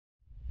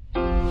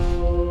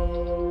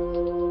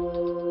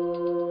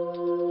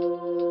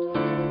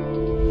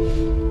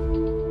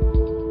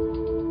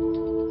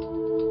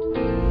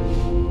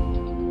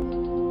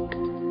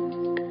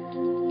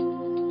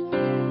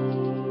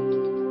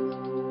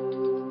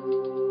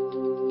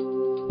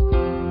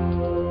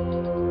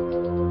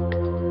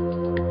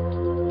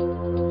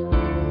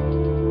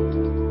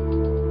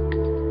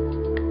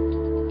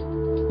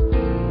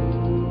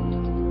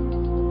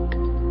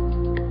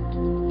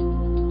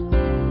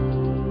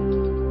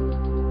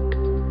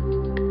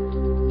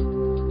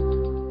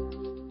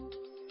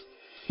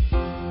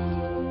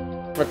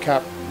Clifford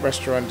Cap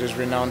restaurant is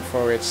renowned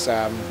for its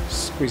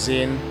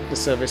cuisine, the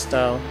service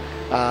style.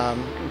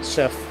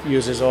 Chef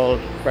uses all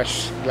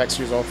fresh, likes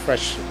to use all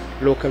fresh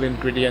local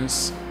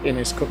ingredients in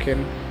his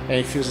cooking, and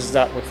he fuses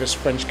that with his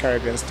French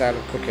Caribbean style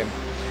of cooking.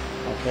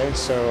 Okay,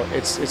 so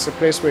it's a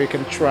place where you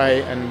can try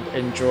and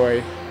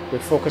enjoy. We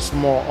focus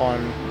more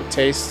on the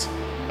taste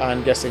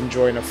and just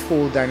enjoying a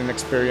full dining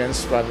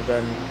experience rather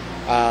than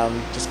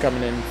just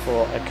coming in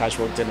for a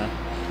casual dinner.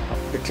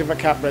 The Clifford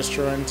Cap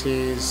restaurant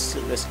is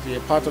basically a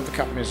part of the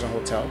Cap Maison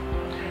Hotel.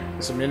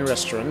 It's a mini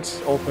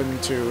restaurant open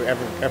to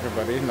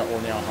everybody, not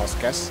only our house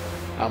guests.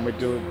 We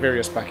do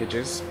various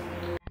packages.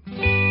 The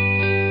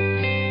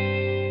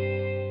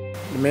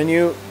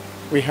menu,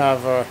 we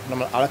have a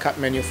normal a la carte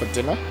menu for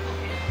dinner,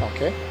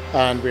 okay,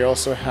 and we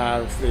also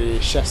have the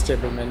chef's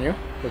table menu,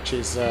 which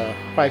is a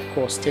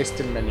 5-course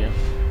tasting menu,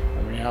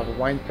 and we have a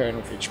wine pairing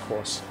with each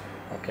course,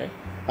 okay.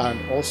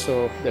 And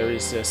also there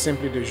is a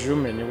simply du jour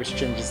menu, which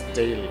changes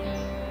daily.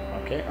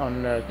 Okay,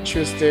 on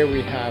Tuesday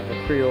we have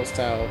a Creole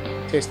style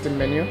tasting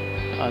menu,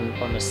 and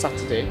on a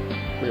Saturday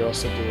we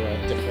also do a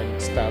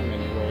different style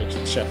menu where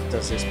the chef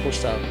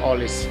push out all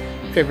his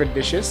favorite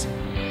dishes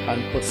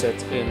and puts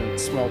it in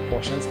small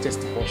portions,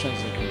 tasty portions.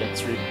 You can get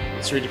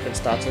three different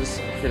starters,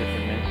 3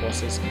 different main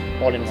courses,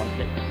 all in one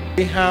plate.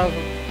 We have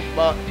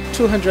about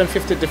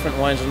 250 different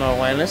wines on our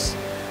wine list.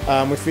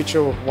 We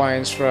feature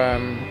wines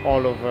from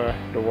all over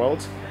the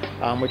world.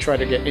 We try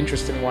to get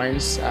interesting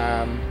wines,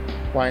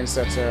 wines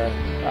that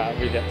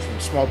we get from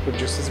small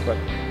producers but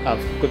have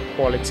good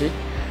quality.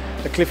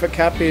 The Clifford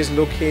Cap is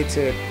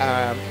located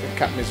at the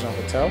Cap Maison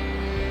Hotel,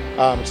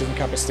 which is in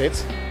Cap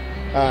Estate,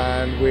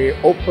 and we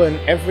open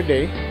every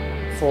day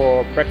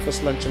for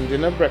breakfast, lunch and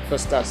dinner.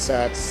 Breakfast starts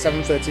at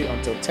 7:30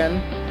 until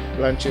 10,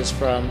 lunch is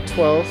from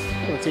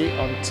 12:30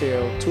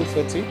 until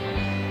 2:30,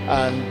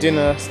 and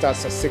dinner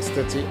starts at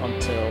 6:30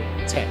 until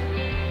 10.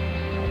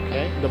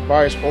 Okay, the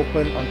bar is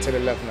open until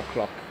 11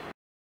 o'clock.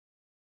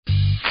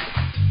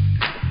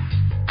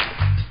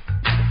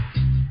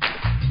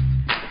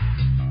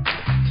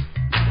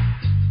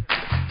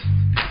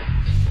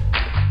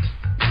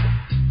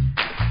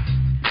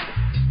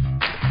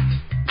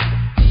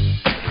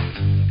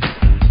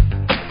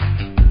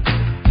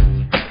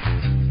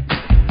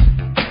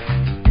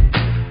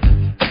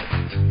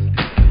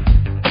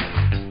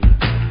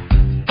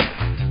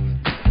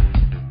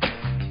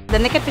 The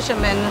Naked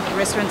Fisherman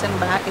Restaurant and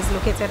Bar is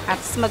located at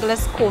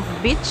Smuggler's Cove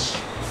Beach,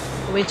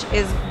 which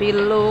is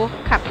below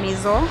Cap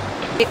Maison.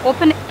 We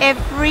open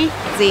every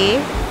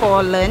day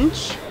for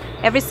lunch,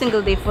 every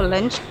single day for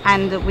lunch,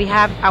 and we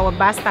have our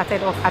bar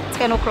started off at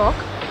 10 o'clock.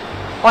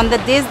 On the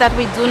days that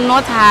we do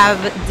not have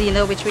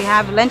dinner, which we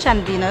have lunch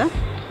and dinner,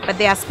 but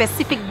there are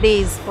specific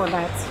days for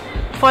that.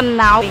 For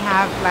now, we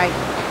have like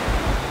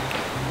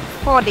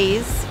 4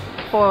 days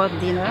for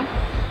dinner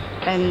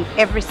and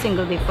every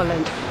single day for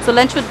lunch. So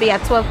lunch would be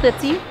at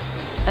 12:30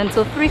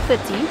 until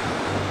 3:30,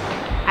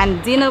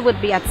 and dinner would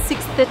be at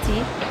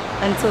 6:30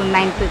 until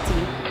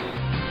 9:30.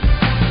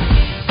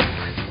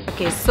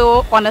 Okay,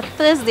 so on a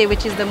Thursday,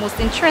 which is the most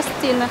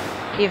interesting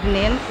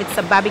evening, it's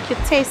a barbecue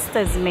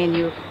tasters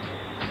menu.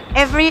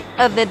 Every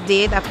other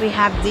day that we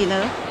have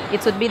dinner,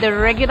 it would be the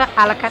regular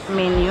a la carte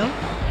menu,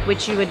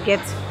 which you would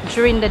get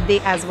during the day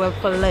as well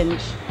for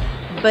lunch.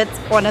 But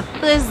on a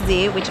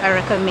Thursday, which I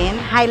recommend,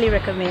 highly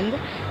recommend,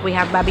 we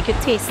have barbecue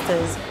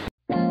tasters.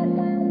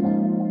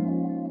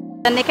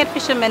 The Naked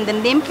Fisherman, the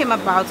name came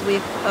about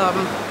with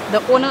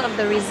the owner of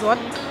the resort.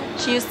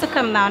 She used to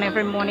come down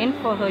every morning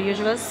for her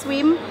usual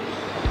swim,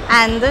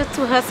 and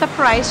to her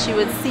surprise, she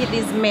would see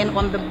these men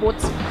on the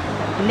boat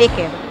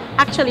naked,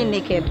 actually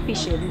naked,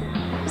 fishing.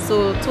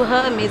 So to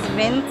her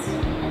amazement,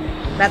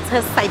 that's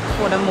her sight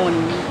for the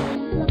morning.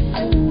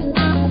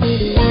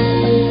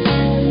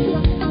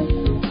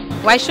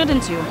 Why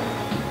shouldn't you?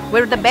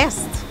 We're the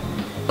best.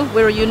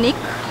 We're unique.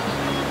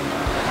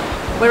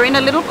 We're in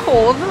a little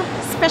cove,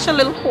 special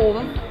little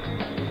cove,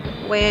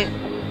 where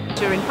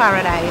you're in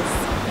paradise.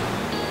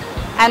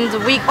 And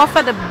we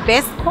offer the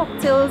best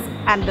cocktails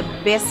and the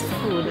best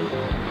food.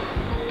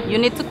 You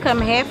need to come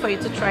here for you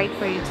to try it,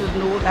 for you to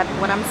know that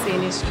what I'm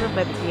saying is true,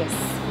 but yes.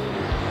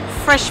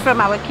 Fresh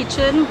from our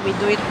kitchen, we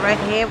do it right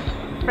here,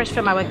 fresh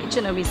from our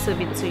kitchen, and we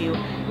serve it to you.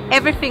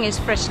 Everything is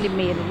freshly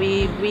made.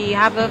 We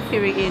have a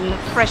theory in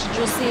fresh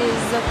juices,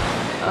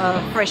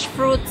 fresh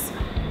fruits.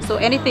 So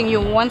anything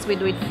you want, we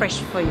do it fresh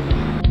for you.